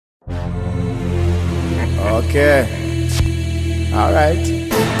Okay. Alright.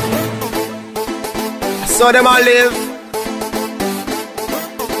 So them a live.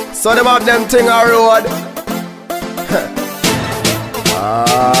 So them have them thing a road.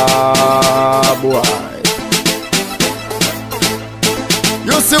 Ah boy.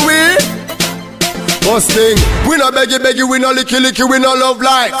 You see we? First thing, we no beggy, we no licky, we no love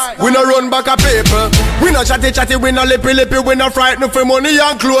life. We no run back a people. We no chatty, we no lippy, we no frighten for money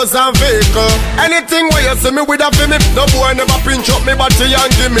and clothes and vehicle. Anything where you see me with a me, no boy never pinch up me body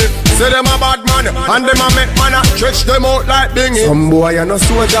and give me. Say them a bad man, and them a make man a stretch them out like bingy. Some boy a no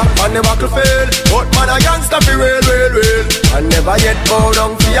soldier, and never could fail. But man a gangster fi real. And never yet bow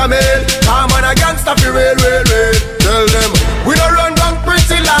down fi a mail. Come man a gangster fi real. Tell them, we no run down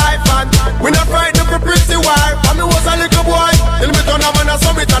pretty life, and we no frighten for pretty wife. And me was a little boy, till me turn a man a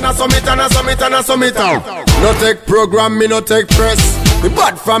summit. No take program, me no take press. Me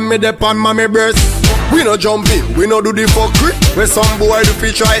bad from me dep on mommy breast. We no jump in, we no do the fuckery. Where some boy do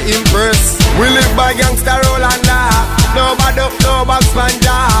fi try impress. We live by gangster roll and laugh. No bad up, no back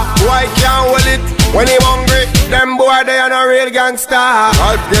spanja. Why can't hold it when he hungry? Them boy they are no real gangster.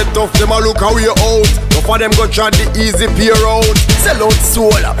 I'll get tough, them a look how we out. No for them go try the easy peer out. Sell out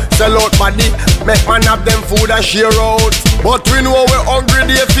soul, sell out body. Make man have them food and share out. But we know we're hungry,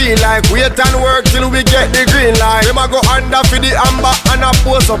 they feel like wait and work till we get the green light. Them a go under for the amber and a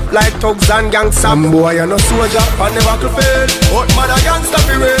pose up like thugs and gangsters. Some boy a no soldier and never could fail. But man a gangster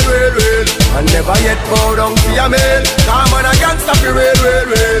fi real. And never yet bow down fi a mail. Come man a gangster fi real.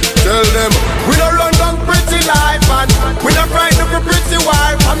 Tell them we no run down pretty life, and we no frighten for pretty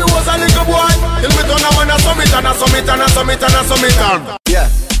wife. And me was a little boy till me turn a man a summit. Yeah.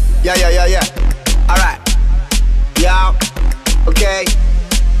 Alright. Yeah. Okay.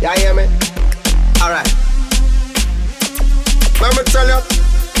 Yeah, hear me? Alright. Let me tell you.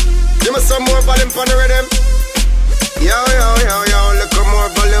 Give me some more volume on the rhythm. Yo. Look more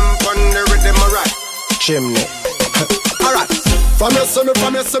volume on the rhythm, alright. Chimney. Alright. From you see me,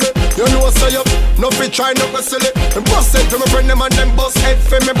 you know say up. No fit try, no go silly. And bust it to my friend them and them bust head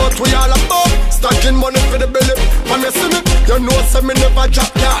for me. But we all about stacking money for the belly. From you see me, you know say me never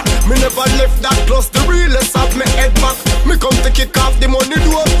drop yard. Me never left that close, the realest of me head back. Me come to kick off the money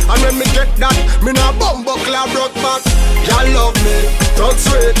door. And when me get that, me not bumbo clap broke back. Y'all love me, thugs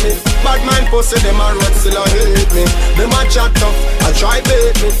rate me. Bad mind pussy, them a run still a hate me. Them a chat tough, I try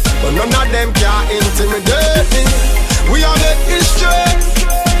bait me. But none of them can intimidate me. We are make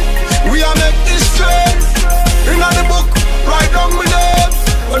history.